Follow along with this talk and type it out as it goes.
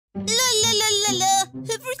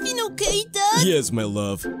everything okay, Dad? Yes, my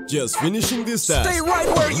love. Just finishing this task. Stay right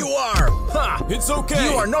where you are! Ha! It's okay.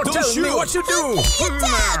 You are not Don't telling shoot. me what to do!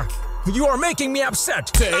 You are making me upset!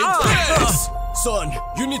 Take this! Son,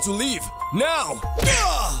 you need to leave. Now!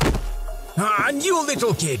 And you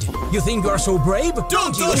little kid, you think you're so brave?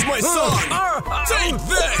 Don't touch my son! Take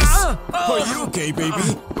this! Are you okay,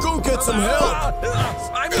 baby? Go get some help!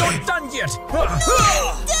 I'm not done yet! No!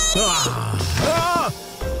 Daddy!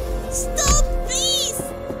 Stop, please!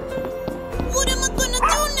 What am I gonna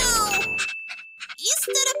do now? Is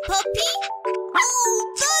that a puppy?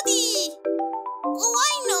 Oh, Daddy! Oh, I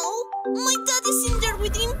know! My dad is in there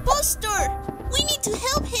with the impostor! We need to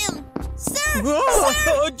help him! Sir! Oh,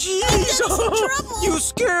 Sir! jeez! Trouble. You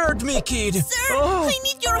scared me, kid! Sir, I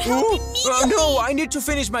need your help immediately! No, I need to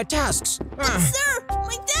finish my tasks! Sir,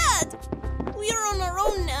 my dad! We are on our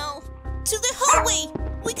own now. To the hallway!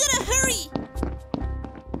 We gotta hurry!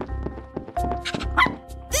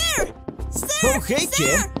 There! Sir! Okay,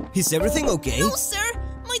 sir. kid. Is everything okay? No, sir!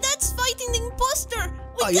 My dad's fighting the impostor!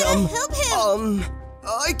 We gotta help him!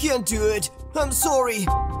 I can't do it. I'm sorry.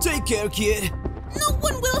 Take care, kid. No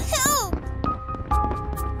one will help!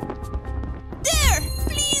 There!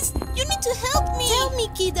 Please! You need to help me! Tell me,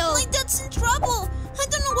 kiddo! My dad's in trouble! I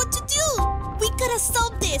don't know what to do! We gotta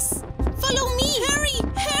solve this! Follow me! Hurry!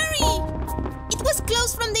 Hurry! It was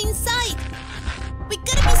closed from the inside! We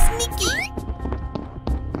gotta be sneaky!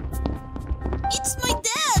 It's my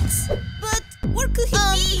dad's! But where could he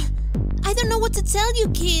be? I don't know what to tell you,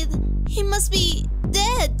 kid. He must be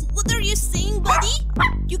dead. What are you saying, buddy?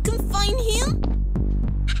 You can find him?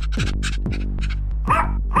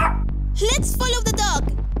 Let's follow the dog.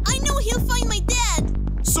 I know he'll find my dad.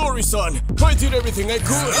 Sorry, son. I did everything I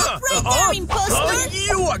could. Stop right there, imposter.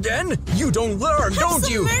 You again? You don't learn, don't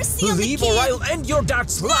some you? mercy on the Leave or kid. I'll end your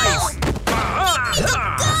dad's life. Give me the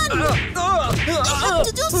gun. I have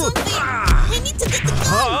to do something. I need to get the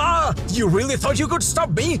gun. You really thought you could stop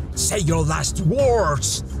me? Say your last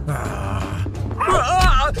words. Where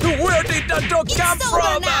did that dog come It's over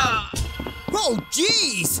from? now. Oh,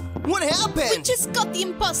 jeez! What We happened? just got the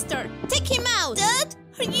imposter. Take him out. Dad,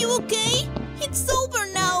 are you okay? It's over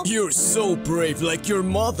now. You're so brave, like your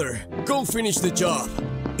mother. Go finish the job.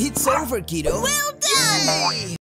 It's over, kiddo. Well done. Yay!